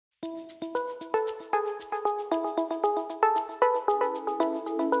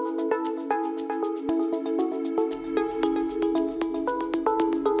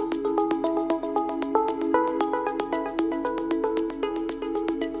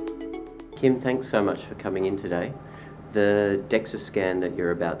Kim, thanks so much for coming in today. The DXA scan that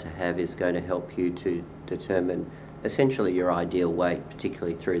you're about to have is going to help you to determine essentially your ideal weight,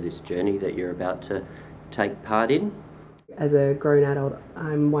 particularly through this journey that you're about to take part in. As a grown adult,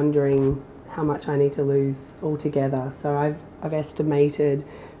 I'm wondering how much I need to lose altogether. So I've estimated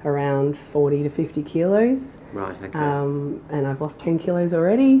around 40 to 50 kilos. Right, okay. And I've lost 10 kilos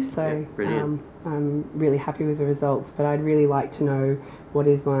already, so yeah, I'm really happy with the results, but I'd really like to know what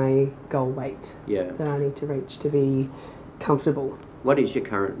is my goal weight that I need to reach to be comfortable. What is your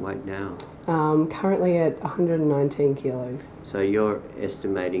current weight now? Currently at 119 kilos. So you're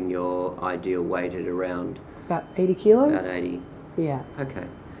estimating your ideal weight at around? About 80 kilos? About 80? Yeah. Okay.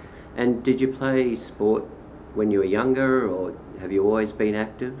 And did you play sport when you were younger, or have you always been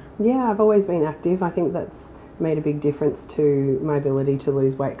active? Yeah, I've always been active. I think that's made a big difference to my ability to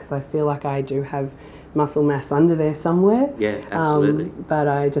lose weight, because I feel like I do have muscle mass under there somewhere. Yeah, absolutely. But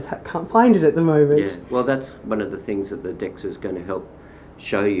I just can't find it at the moment. Yeah, well, that's one of the things that the DXA is going to help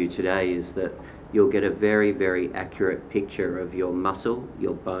show you today, is that you'll get a very, very accurate picture of your muscle,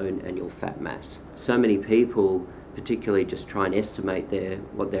 your bone and your fat mass. So many people particularly just try and estimate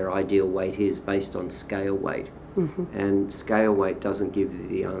what their ideal weight is based on scale weight. And scale weight doesn't give you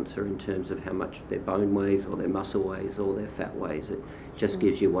the answer in terms of how much their bone weighs or their muscle weighs or their fat weighs. It just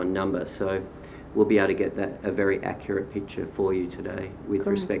gives you one number. So we'll be able to get a very accurate picture for you today with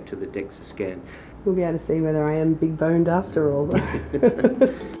respect to the DXA scan. We'll be able to see whether I am big boned after all.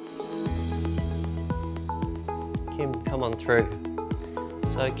 Kim, come on through.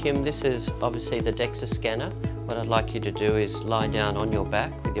 So Kim, this is obviously the DXA scanner. What I'd like you to do is lie down on your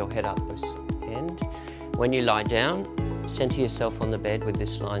back with your head up this end. When you lie down, center yourself on the bed with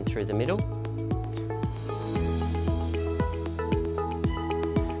this line through the middle.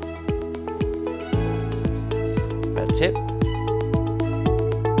 That's it.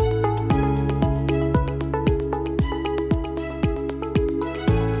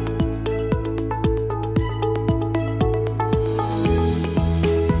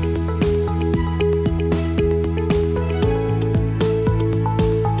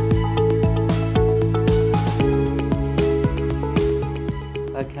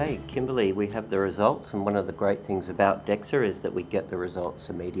 Okay, Kimberly, we have the results, and one of the great things about DXA is that we get the results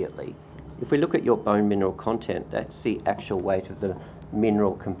immediately. If we look at your bone mineral content, that's the actual weight of the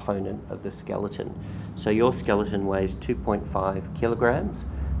mineral component of the skeleton. So your skeleton weighs 2.5 kilograms.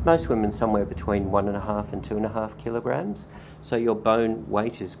 Most women somewhere between 1.5 and 2.5 kilograms. So your bone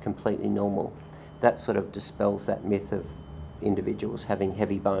weight is completely normal. That sort of dispels that myth of individuals having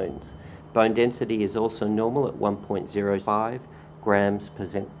heavy bones. Bone density is also normal at 1.05 grams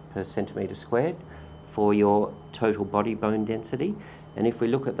per centimetre squared for your total body bone density. And if we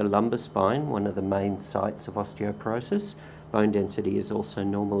look at the lumbar spine, one of the main sites of osteoporosis, bone density is also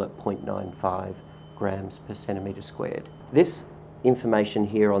normal at 0.95 grams per centimetre squared. This information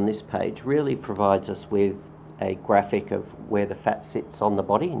here on this page really provides us with a graphic of where the fat sits on the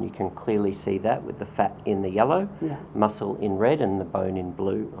body, and you can clearly see that with the fat in the yellow, muscle in red and the bone in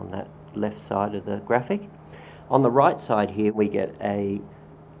blue on that left side of the graphic. On the right side here we get a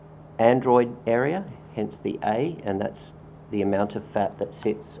android area, hence the A, and that's the amount of fat that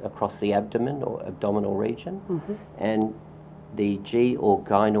sits across the abdomen or abdominal region, and the G or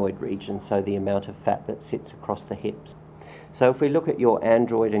gynoid region, so the amount of fat that sits across the hips. So if we look at your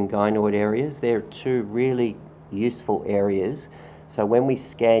android and gynoid areas, they're two really useful areas. So when we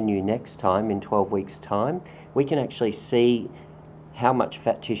scan you next time in 12 weeks time, we can actually see how much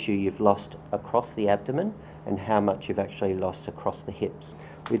fat tissue you've lost across the abdomen and how much you've actually lost across the hips.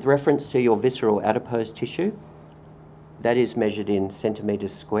 With reference to your visceral adipose tissue, that is measured in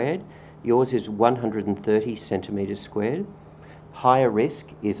centimetres squared. Yours is 130 centimetres squared. Higher risk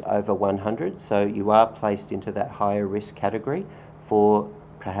is over 100, so you are placed into that higher risk category for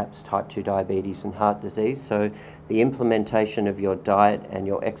perhaps type 2 diabetes and heart disease. So the implementation of your diet and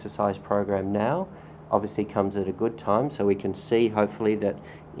your exercise program now obviously comes at a good time, so we can see hopefully that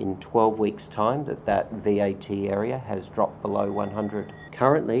in 12 weeks time that VAT area has dropped below 100.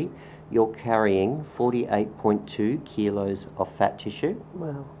 Currently you're carrying 48.2 kilos of fat tissue.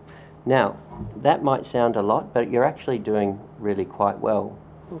 Wow. Now that might sound a lot, but you're actually doing really quite well.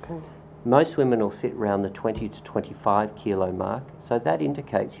 Okay. Most women will sit around the 20 to 25 kilo mark, so that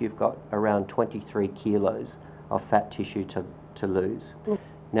indicates you've got around 23 kilos of fat tissue to lose.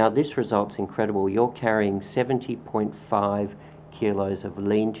 Now this result's incredible. You're carrying 70.5 kilos of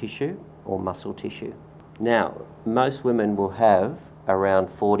lean tissue or muscle tissue. Now, most women will have around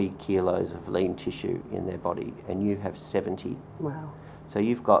 40 kilos of lean tissue in their body, and you have 70. Wow. So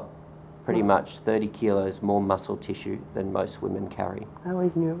you've got pretty much 30 kilos more muscle tissue than most women carry. I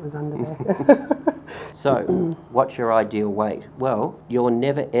always knew it was under there. So, what's your ideal weight? Well, you're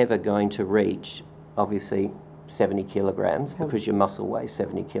never ever going to reach, obviously, 70 kilograms because your muscle weighs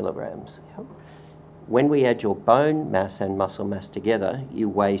 70 kilograms. Yep. When we add your bone mass and muscle mass together, you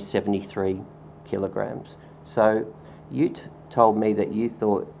weigh 73 kilograms. So, you told me that you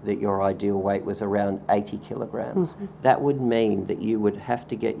thought that your ideal weight was around 80 kilograms. Mm-hmm. That would mean that you would have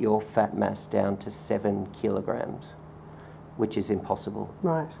to get your fat mass down to 7 kilograms, which is impossible.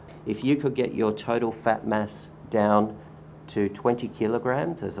 Right. If you could get your total fat mass down to 20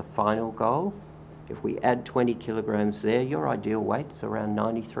 kilograms as a final goal, if we add 20 kilograms there, your ideal weight is around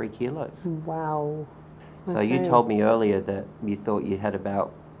 93 kilos. Wow. So you told me earlier that you thought you had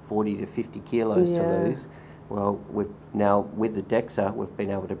about 40 to 50 kilos to lose. Well, now with the DXA, we've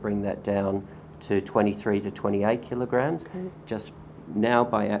been able to bring that down to 23 to 28 kilograms, just now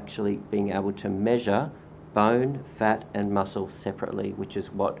by actually being able to measure bone, fat and muscle separately, which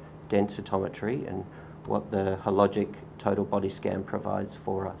is what densitometry and what the Hologic total body scan provides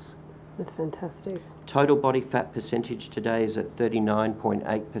for us. That's fantastic. Total body fat percentage today is at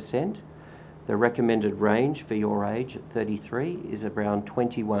 39.8%. The recommended range for your age at 33 is around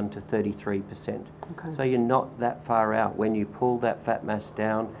 21 to 33%. Okay. So you're not that far out. When you pull that fat mass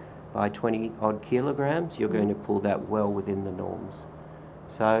down by 20 odd kilograms, you're going to pull that well within the norms.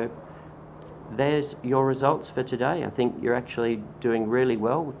 So there's your results for today. I think you're actually doing really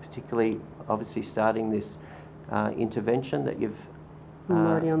well, particularly obviously starting this intervention that you've I'm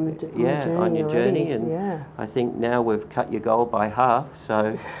already on the journey. On your journey, and I think now we've cut your goal by half.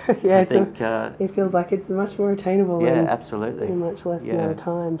 So I think it feels like it's much more attainable. Absolutely. In much less amount of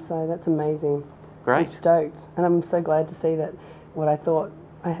time. So that's amazing. Great. I'm stoked, and I'm so glad to see that what I thought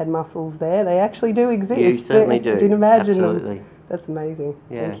I had muscles there, they actually do exist. You certainly do. I didn't imagine Absolutely. them. That's amazing.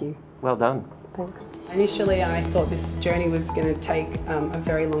 Yeah. Thank you. Well done. Thanks. Initially, I thought this journey was going to take a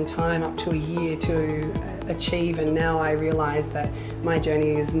very long time, up to a year to achieve, and now I realise that my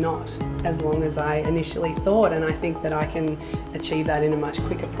journey is not as long as I initially thought, and I think that I can achieve that in a much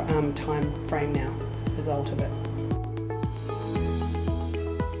quicker time frame now as a result of it.